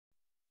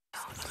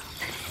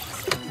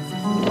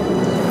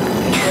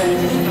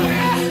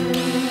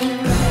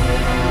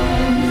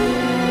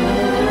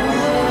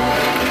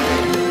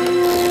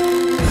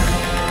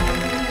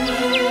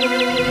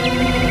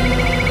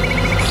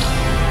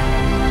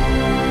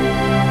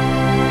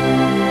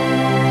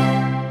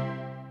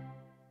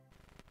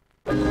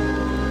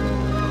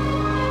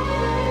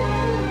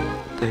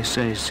They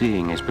say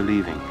seeing is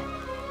believing,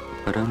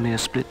 but only a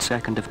split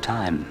second of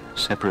time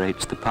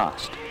separates the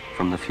past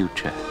from the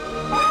future.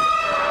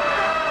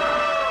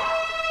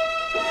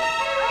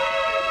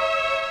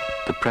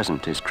 The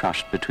present is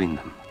crushed between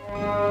them.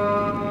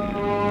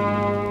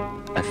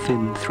 A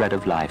thin thread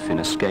of life in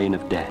a skein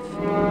of death.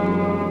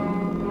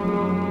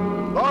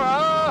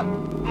 Laura!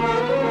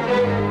 Laura!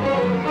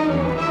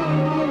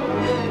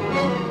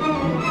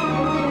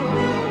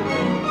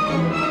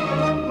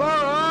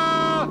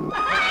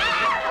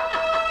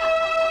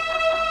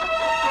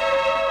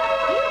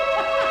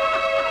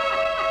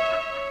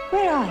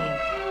 Where are you?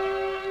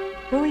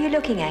 Who are you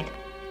looking at?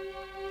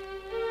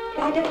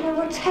 I don't know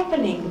what's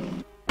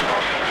happening.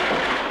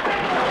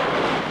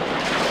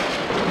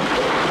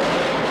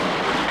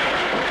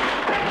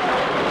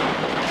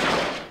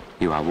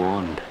 You are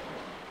warned.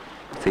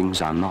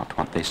 Things are not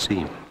what they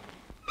seem.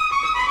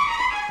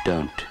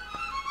 Don't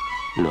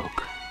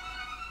look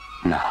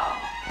now.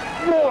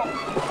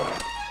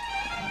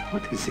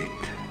 What is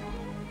it,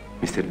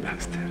 Mr.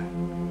 Baxter?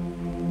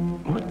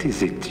 What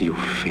is it you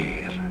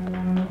fear?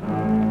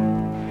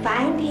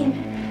 Find him.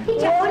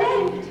 Warn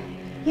him.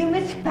 You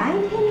must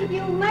find him.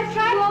 You must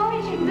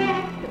warn him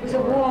back. It was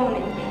a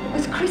warning. It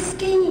was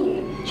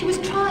Christine. She was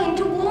trying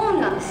to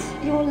warn us.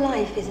 Your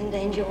life is in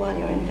danger while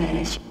you're in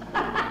Venice.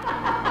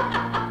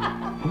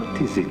 What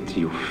is it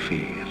you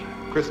fear?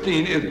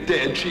 Christine is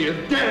dead. She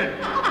is dead.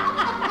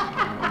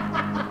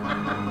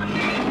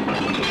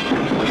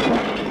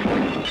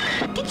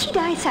 Did she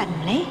die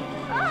suddenly?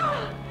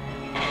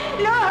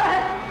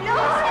 Laura!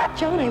 Laura!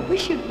 John, I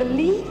wish you'd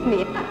believe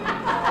me.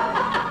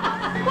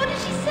 What did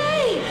she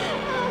say?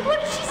 What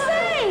did she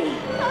say?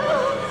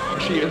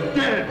 She is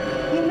dead.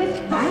 You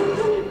must find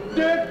him.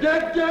 Dead,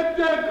 dead, dead,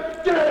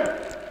 dead,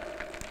 dead.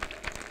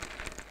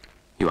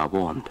 You are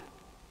warned.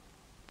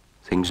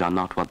 Things are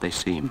not what they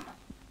seem.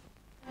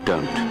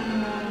 Don't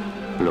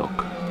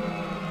look